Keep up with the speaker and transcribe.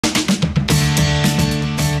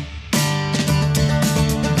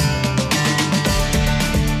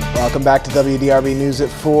Welcome back to WDRB News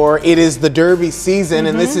at 4. It is the Derby season,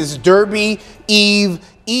 and this is Derby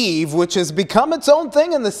Eve, which has become its own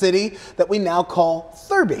thing in the city that we now call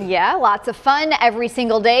Thurby. Yeah, lots of fun every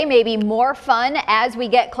single day, maybe more fun as we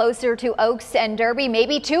get closer to Oaks and Derby.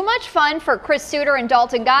 Maybe too much fun for Chris Sutter and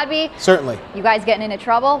Dalton Godbey. Certainly. You guys getting into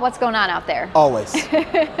trouble? What's going on out there? Always. It's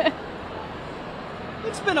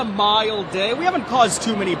been a mild day. We haven't caused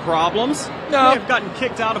too many problems. No. We have gotten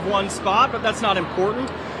kicked out of one spot, but that's not important.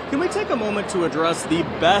 Can we take a moment to address the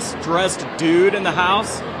best dressed dude in the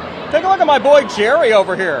house? Take a look at my boy Jerry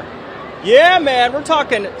over here. Yeah, man, we're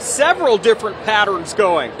talking several different patterns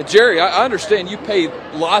going. Jerry, I understand you paid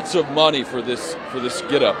lots of money for this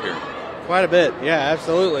get up here. Quite a bit, yeah,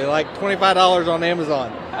 absolutely. Like $25 on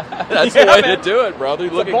Amazon. That's the way to do it, brother.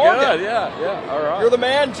 You're looking good. Yeah, all right. You're the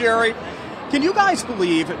man, Jerry. Can you guys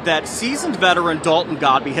believe that seasoned veteran Dalton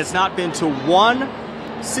Godbey has not been to one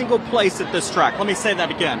single place at this track? Let me say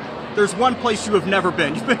that again. There's one place you have never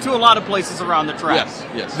been. You've been to a lot of places around the track.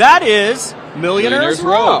 Yes. That is Millionaire's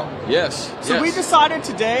Row. Yes. So we decided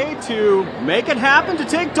today to make it happen, to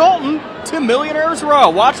take Dalton to Millionaire's Row.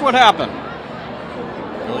 Watch what happened.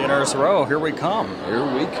 Millionaire's Row, here we come. Here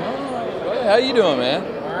we come. Hey, how you doing, man?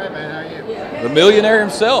 All right, man. How are you? The millionaire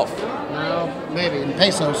himself. No, maybe in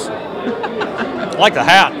pesos. I like the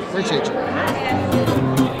hat. Appreciate you.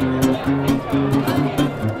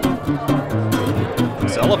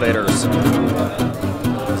 These elevators. Is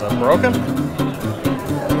that broken?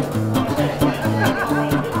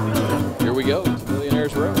 Here we go to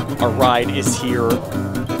Millionaire's Row. Our ride is here.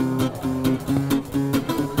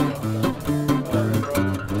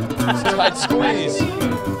 Tight squeeze.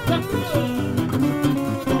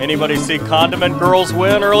 Anybody see Condiment Girls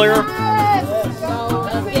win earlier?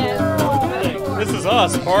 This is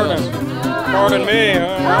us, pardon me. Hey.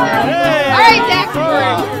 All right, Zach.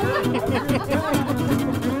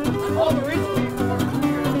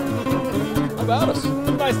 How about us?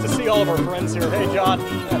 Nice to see all of our friends here. Hey, John.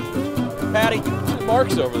 Patty.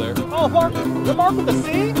 Mark's over there. Oh, Mark. The Mark with the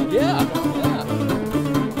C? Yeah.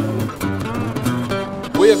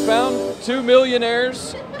 We have found two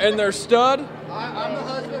millionaires and their stud. I'm the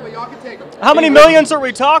husband, but y'all can take them. How many millions are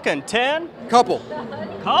we talking? 10? Couple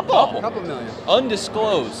Couple million.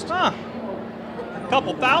 Undisclosed. Huh.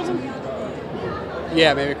 Couple thousand?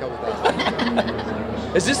 Yeah, maybe a couple thousand.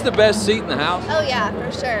 Is this the best seat in the house? Oh yeah,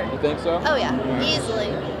 for sure. You think so? Oh yeah,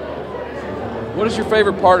 easily. What is your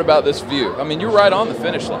favorite part about this view? I mean, you're right on the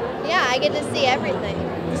finish line. Yeah, I get to see everything.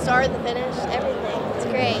 The start, the finish, everything. It's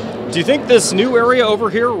great. Do you think this new area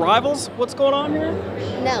over here rivals what's going on here?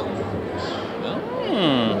 No.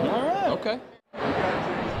 All right. Okay.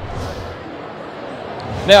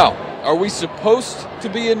 Now, are we supposed to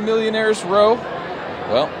be in Millionaire's Row?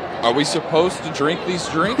 Well, are we supposed to drink these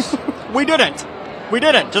drinks? We didn't.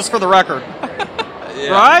 Just for the record.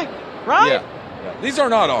 Yeah. Right? Yeah. These are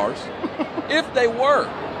not ours. If they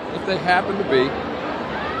happened to be,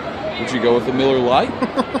 would you go with the Miller Lite,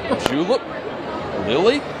 a Julep, a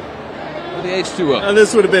Lily, or the H2O? And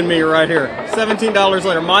this would have been me right here. $17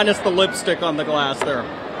 later, minus the lipstick on the glass there.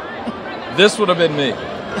 This would have been me,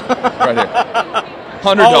 right here.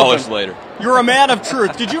 $100 later. You're a man of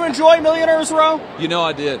truth. Did you enjoy Millionaire's Row? You know,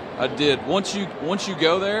 I did. Once you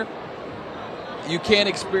go there, you can't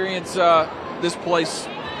experience this place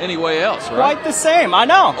any way else, right? Quite the same, I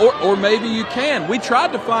know. Or maybe you can. We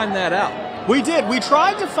tried to find that out. We did. We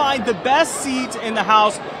tried to find the best seat in the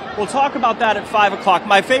house. We'll talk about that at 5 o'clock.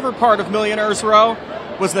 My favorite part of Millionaire's Row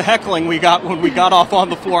was the heckling we got when we got off on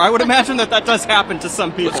the floor. I would imagine that does happen to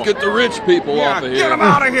some people. Let's get the rich people off of here. Get them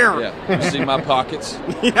out of here. Yeah. You see my pockets?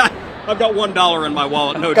 Yeah. I've got $1 in my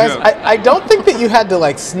wallet, no Guys, joke. I don't think that you had to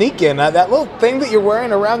like sneak in. That little thing that you're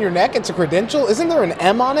wearing around your neck, it's a credential. Isn't there an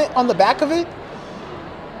M on it, on the back of it?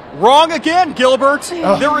 Wrong again, Gilbert.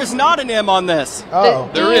 There is not an M on this. Oh.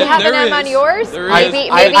 Do you have an M on yours? There is. Maybe he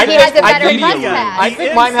I has a better think- mustache. I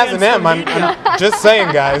think mine has an M. I'm just saying,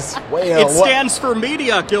 guguys. It stands for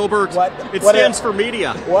media, Gilbert. It stands for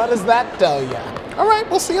media. What does that tell you? All right,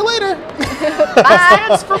 we'll see you later. It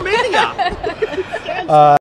stands for media.